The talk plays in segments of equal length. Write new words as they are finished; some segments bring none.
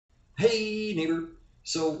Hey, neighbor.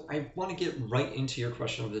 So I want to get right into your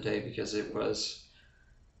question of the day because it was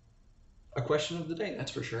a question of the day, that's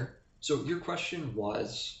for sure. So your question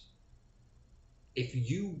was, if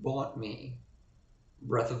you bought me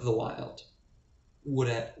Breath of the Wild, would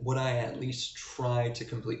I at least try to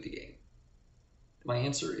complete the game? My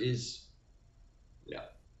answer is no.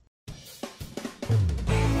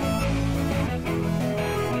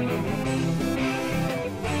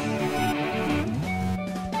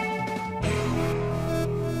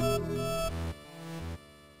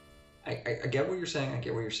 I get what you're saying. I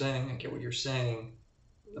get what you're saying. I get what you're saying.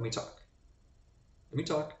 Let me talk. Let me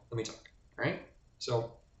talk. Let me talk. All right.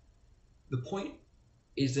 So the point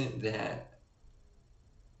isn't that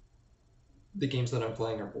the games that I'm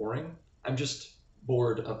playing are boring. I'm just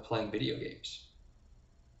bored of playing video games.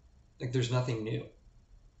 Like there's nothing new.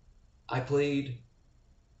 I played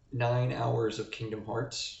 9 hours of Kingdom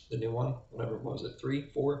Hearts, the new one, whatever was it, three,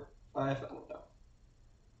 four, five, I don't know.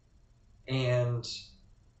 And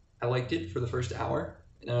I liked it for the first hour,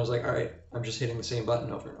 and then I was like, all right, I'm just hitting the same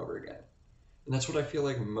button over and over again. And that's what I feel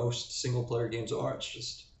like most single player games are. It's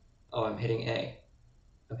just, oh, I'm hitting A,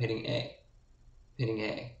 I'm hitting A, hitting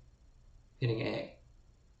A, hitting A.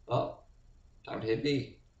 Oh, time to hit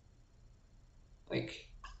B. Like,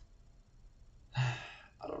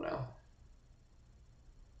 I don't know.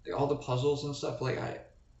 Like all the puzzles and stuff,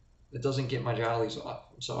 it doesn't get my jollies off.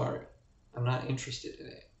 I'm sorry. I'm not interested in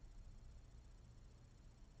it.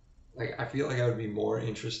 Like I feel like I would be more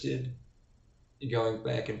interested in going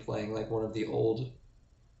back and playing like one of the old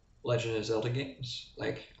Legend of Zelda games,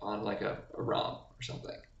 like on like a ROM or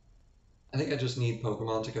something. I think I just need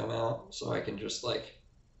Pokemon to come out so I can just like,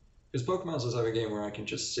 because Pokemon's the type of game where I can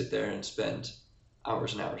just sit there and spend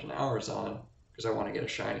hours and hours and hours on because I want to get a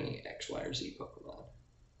shiny X, Y, or Z Pokemon.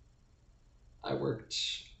 I worked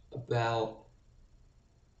about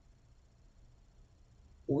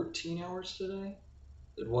 14 hours today.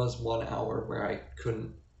 There was 1 hour where I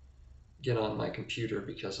couldn't get on my computer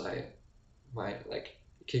because my like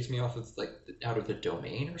it kicked me off of like out of the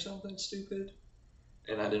domain or something stupid,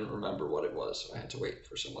 and I didn't remember what it was, so I had to wait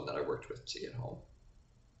for someone that I worked with to get home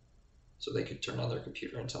so they could turn on their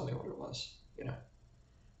computer and tell me what it was. You know,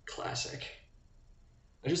 classic.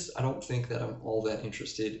 I don't think that I'm all that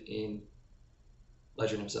interested in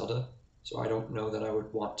Legend of Zelda, so I don't know that I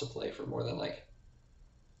would want to play for more than like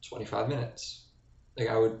 25 minutes. Like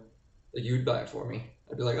I would, like you'd buy it for me.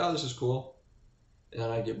 I'd be like, oh, this is cool, and then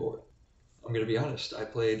I'd get bored. I'm gonna be honest. I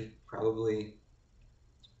played probably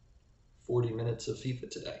 40 minutes of FIFA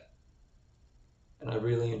today, and I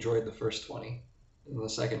really enjoyed the first 20. And the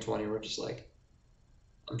second 20 were just like,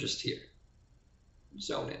 I'm just here,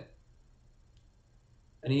 zone in.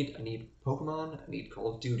 I need Pokemon. I need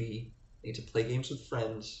Call of Duty. I need to play games with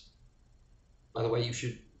friends. By the way, you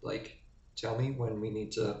should like tell me when we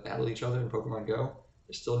need to battle each other in Pokemon Go.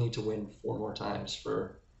 I still need to win 4 more times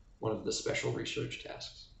for one of the special research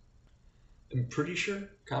tasks. I'm pretty sure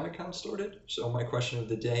Comic Con started. So my question of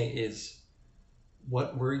the day is,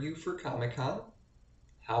 what were you for Comic Con?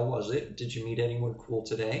 How was it? Did you meet anyone cool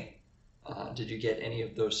today? Did you get any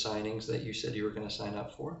of those signings that you said you were going to sign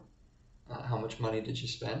up for? How much money did you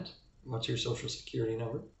spend? What's your social security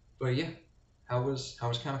number? But yeah, how was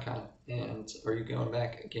Comic Con? And are you going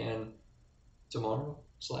back again tomorrow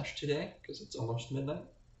slash today because it's almost midnight?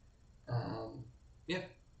 Yeah,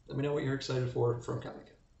 let me know what you're excited for from Comic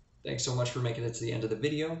Con. Thanks so much for making it to the end of the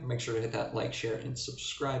video. Make sure to hit that like, share, and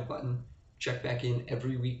subscribe button. Check back in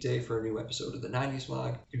every weekday for a new episode of the 90s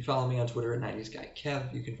vlog. You can follow me on Twitter at 90s Guy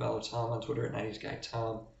Kev. You can follow Tom on Twitter at 90s Guy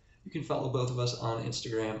Tom. You can follow both of us on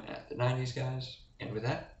Instagram at the 90s Guys. And with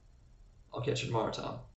that, I'll catch you tomorrow, Tom.